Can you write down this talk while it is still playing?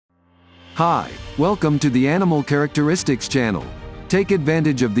Hi, welcome to the Animal Characteristics channel. Take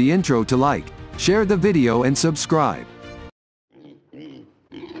advantage of the intro to like, share the video and subscribe.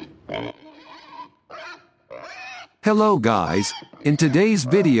 Hello guys, in today's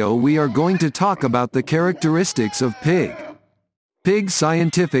video we are going to talk about the characteristics of pig. Pig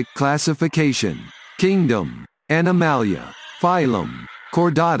scientific classification, kingdom, Animalia, phylum,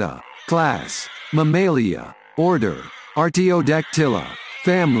 Chordata, class, Mammalia, order, Artiodactyla,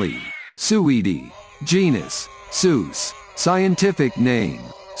 family, Suidae, genus, Sus, scientific name,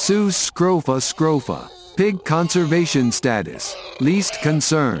 Sus scrofa scrofa, pig conservation status, least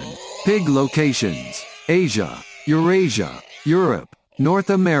concern, pig locations, Asia, Eurasia, Europe, North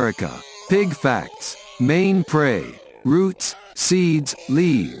America, pig facts, main prey, roots, seeds,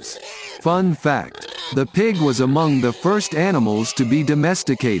 leaves. Fun fact, the pig was among the first animals to be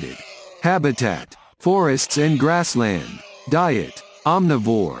domesticated. Habitat, forests and grassland. Diet,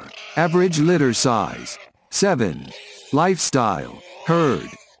 omnivore. Average litter size, 7. Lifestyle, herd.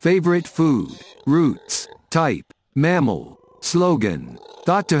 Favorite food, roots. Type, mammal. Slogan,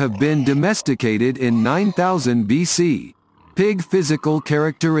 thought to have been domesticated in 9000 BC. Pig physical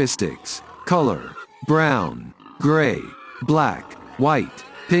characteristics, color, brown, gray, black, white,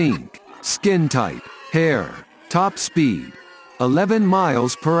 pink. Skin type, hair. Top speed, 11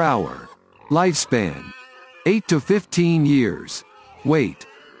 miles per hour. Lifespan, 8 to 15 years. Weight,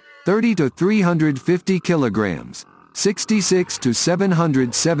 30 to 350 kilograms, 66 to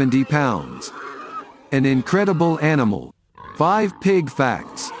 770 pounds. An incredible animal. 5 pig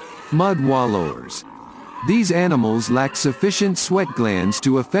facts. Mud wallowers. These animals lack sufficient sweat glands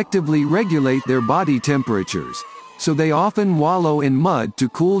to effectively regulate their body temperatures, so they often wallow in mud to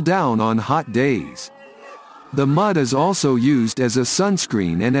cool down on hot days. The mud is also used as a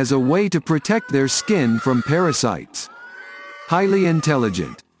sunscreen and as a way to protect their skin from parasites. Highly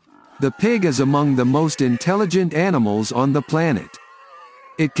intelligent. The pig is among the most intelligent animals on the planet.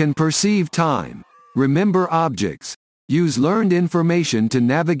 It can perceive time, remember objects, use learned information to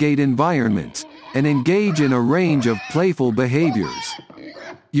navigate environments, and engage in a range of playful behaviors.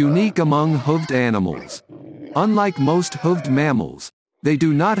 Unique among hoofed animals. Unlike most hoofed mammals, they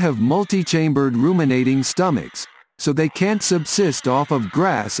do not have multi-chambered ruminating stomachs, so they can't subsist off of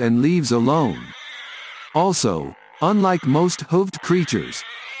grass and leaves alone. Also, unlike most hoofed creatures,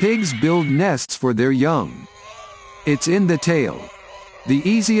 pigs build nests for their young. It's in the tail. The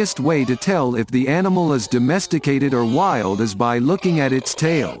easiest way to tell if the animal is domesticated or wild is by looking at its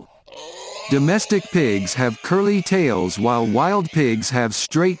tail. Domestic pigs have curly tails while wild pigs have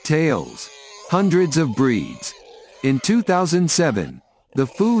straight tails. Hundreds of breeds. In 2007, the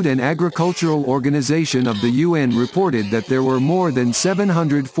Food and Agricultural Organization of the UN reported that there were more than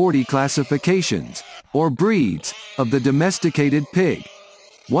 740 classifications, or breeds, of the domesticated pig.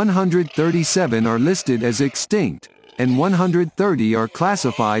 137 are listed as extinct, and 130 are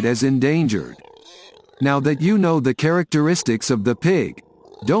classified as endangered. Now that you know the characteristics of the pig,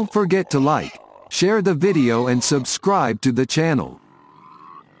 don't forget to like, share the video and subscribe to the channel.